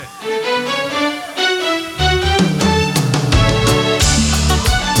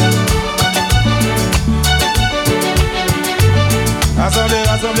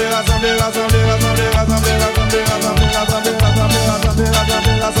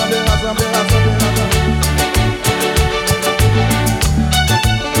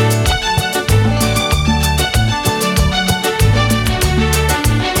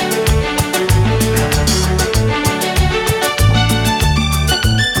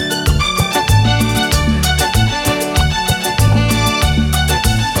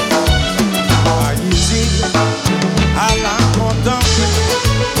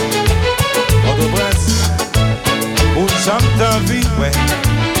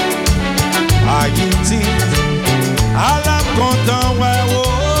Haiti, à la content, ouais, oh,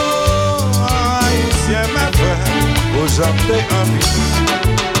 haïtien, mes frères, aux gens de envie.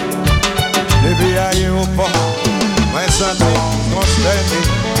 Les vies aéroports, moi, santé, consterné.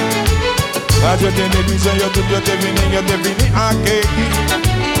 Radio télévision, yo tout yo te vini en Haiti.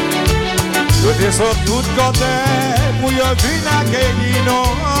 Yo te sort tout côté, pour yo vini en Haiti, non.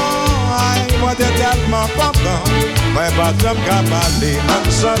 Moi, t'es tellement content, mais pas de qu'à parler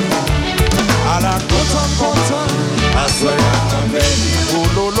ensemble. À la content, à soya m'aveni, oh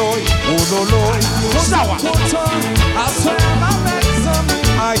lolo, content, à soya m'aveni,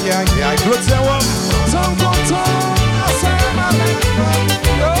 aïe aïe aïe, Claude c'est ouais, content, à soya m'aveni,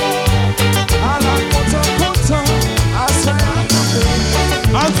 à la content, à soya m'aveni.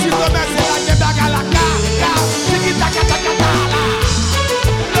 Un petit commerce là qui baga la ca, tiki taka taka la.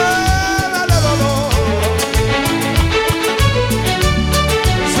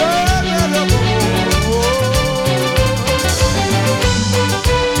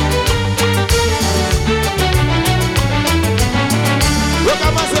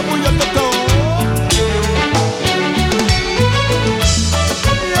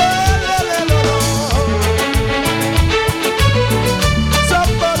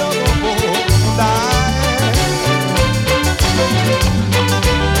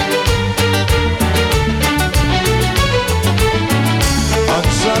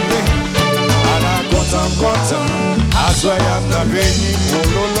 Soyam na veni, oh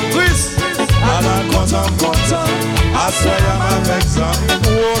lolo, Chris. À la content, à soyam avec ça,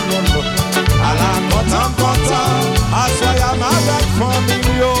 oh lolo. À la content, à soyam avec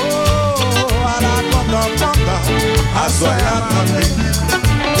famille, oh. À la content, à soyam avec.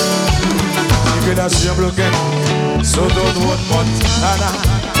 Circulation bloquée, Sododroit Montana.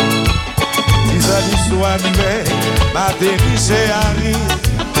 10 ans d'histoire arrivée, Materi chez Harry.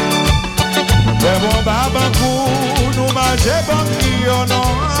 Mais mon babankou, nous mangeons bon crion, non.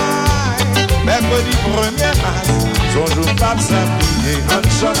 Mercredi 1er mars, son jour pas de s'appuyer en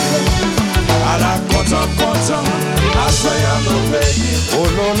chantier. À la content, à soyam nos pays. Oh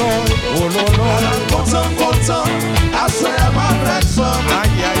lolo, à la content, à soyam avec somme.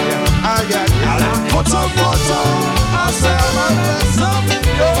 Aïe aïe aïe aïe. À la content, à soyam avec somme.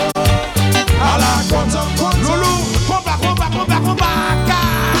 À la content, loulou, combat.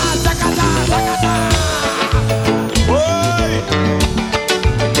 Oui.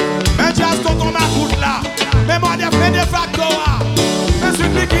 Mais j'ai ce qu'on m'a coûté là. Mais moi, des frais de facto. Je suis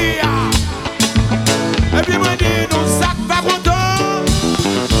piqué. Et puis, moi, dis nous, sac pas content.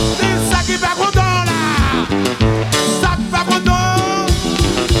 Dis sac qui pas content là. Sac pas content.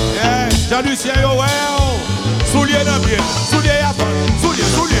 Eh, Jean-Lucien, yo, ouais. Soulier dans bien. Soulier à fond. Soulier.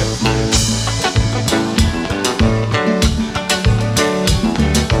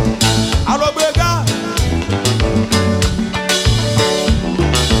 Allô, Brega?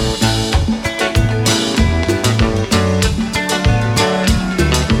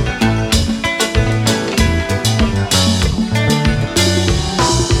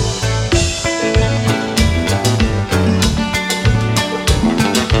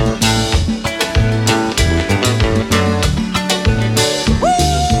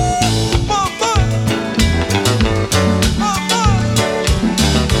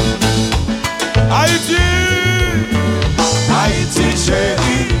 Haïti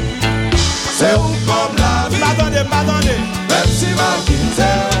chérie, c'est où comme la vie. Pardonnez. Même si ma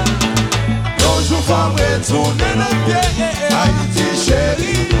quitté, nos jours faut retourner le pied. Haïti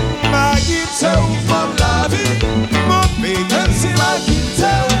chérie, ma guide, c'est où comme la vie. Mon pays, même si ma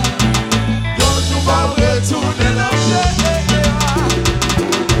quitté, nos jours faut retourner le pied.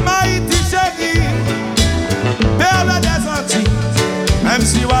 Haïti chérie, perle des Antilles, même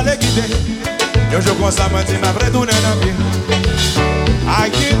si on va quitter. Yo je pense à moi, ma vraie tourner dans le pied.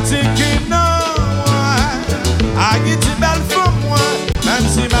 Haïti qui non, Haïti belle femme moi, même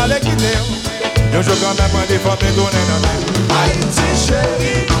si mal quitté. Yo je quand même des fois me tourner dans le pied. Haïti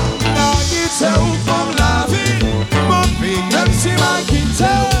chérie, Haïti c'est où comme la vie. Mon pays, même si mal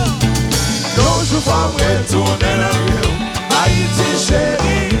quitté. Yo je vois retourner dans le pied. Haïti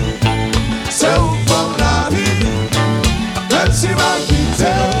chérie, c'est où comme la vie. Même si mal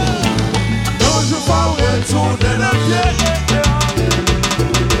quitté.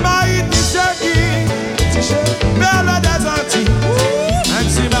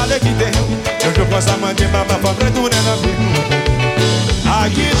 quoi ça m'a dit, maman, faut retourner dans le pays.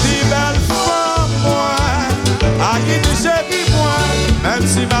 Haiti, belle femme, moi. Haiti, chérie, moi. Même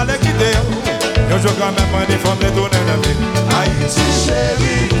si mal est quitté, je joue quand même des femmes retourner dans le pays. Haiti,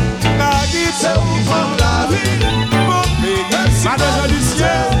 chérie. Haiti, c'est où prendre la vie. Mon pays, madame du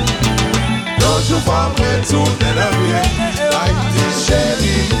ciel. Je joue femme retourner dans le pays. Haiti,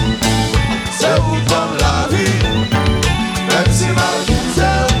 chérie. C'est où prendre la vie. Même si mal quitté.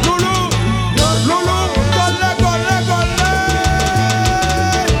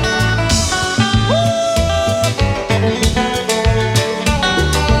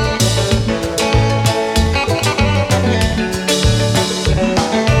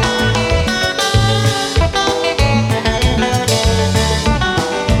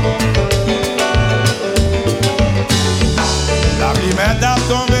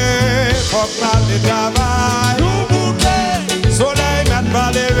 Travail, nous bouquet, soleil mette pas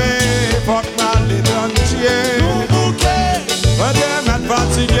levé, faut que mal les tranquier, nous bouquet, mette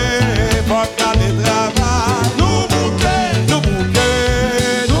fatigué, faut que mal les travail, nous bouquet,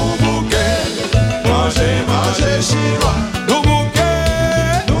 manger chinois, nous bouquet,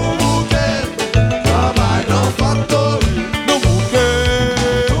 travail dans factory, nous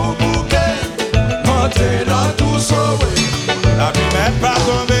bouquet, monter dans tout sauvé, la vie mette pas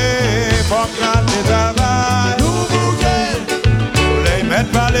tombé, faut que mal les travail, nous bouquet, soleil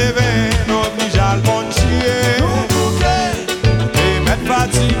mette pas levé, nos bijal bon chier, nous bouquet, et mette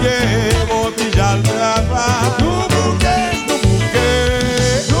fatigué, mon bijal travail, nous bouquet,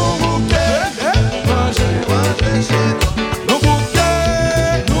 manger chez nous, nous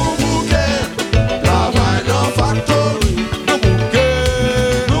bouquet, travail dans factory, nous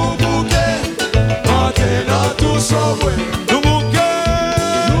bouquet, monter dans tout sauvé.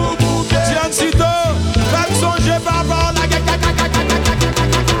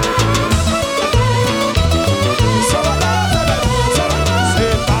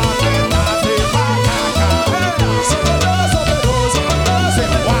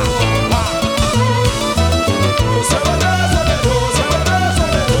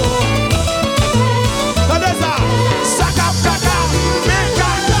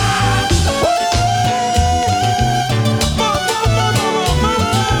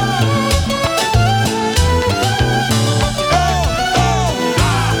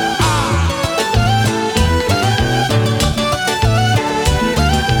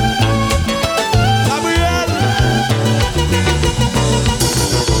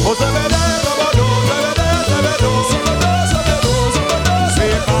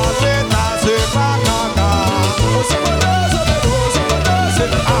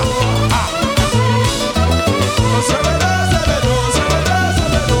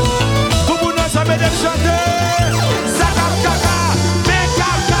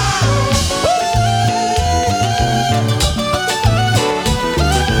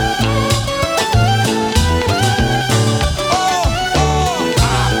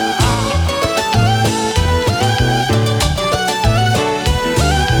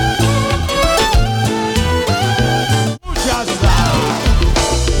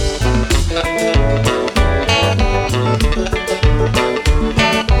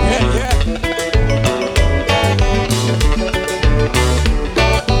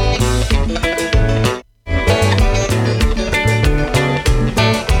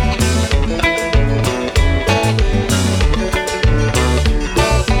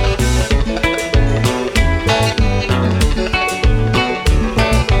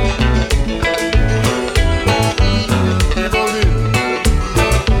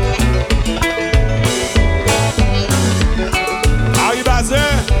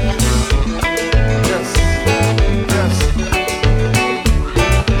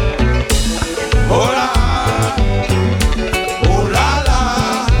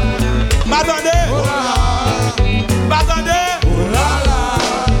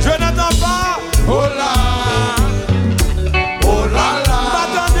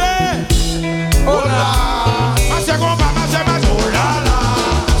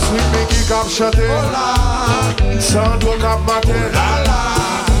 chanter, Sandro cap mater,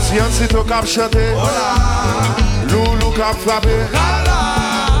 Science cap chanter, Loulou cap frapper,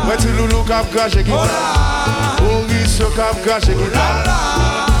 Petit Loulou cap gager guitare, Maurice cap gager guitare,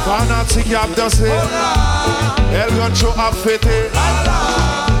 Fanatique ap danser, El Gancho ap fêter,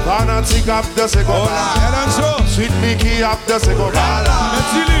 Fanatique ap danser comme ça, Sweet Mickey ap danser comme ça,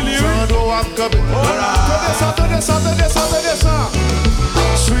 Sandro ap camper, descend.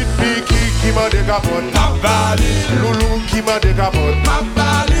 Sweet Mickey qui m'a décapote, Loulou qui m'a décapote,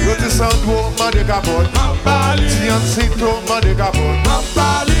 Petit Sandro m'a décapote, Tiancito m'a décapote,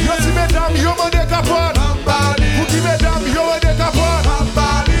 mesdames, yo mandé capote. Pour qui mesdames, yo mandé capote.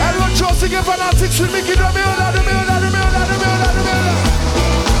 Elle l'autre chose, c'est que fanatique sur lui qui dorme là, dorme là.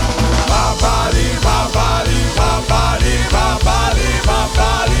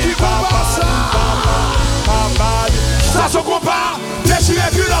 Ça se compare, déchiré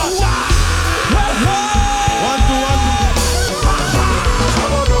culotte.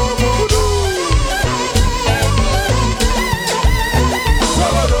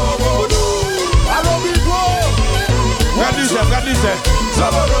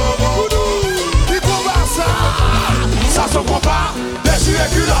 Ça se compare, déchiré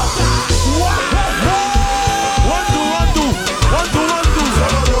culotte.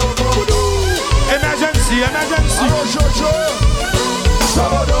 Emergency. Allo Jojo.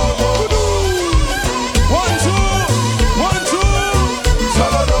 One, two.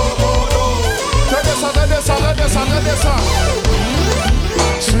 Descends.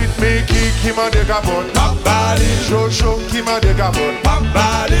 Sweet Mickey qui m'a décapote. Jojo qui m'a décapote.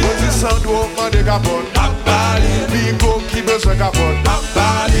 Petit Sandro m'a décapote. Bigo qui besoin capote.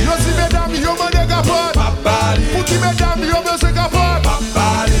 Yo si mesdames, yo m'a décapote. Pour qui mesdames, yo besoin capote.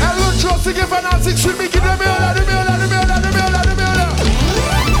 Elle l'autre chose, c'est que fanatique sur lui qui demeure là.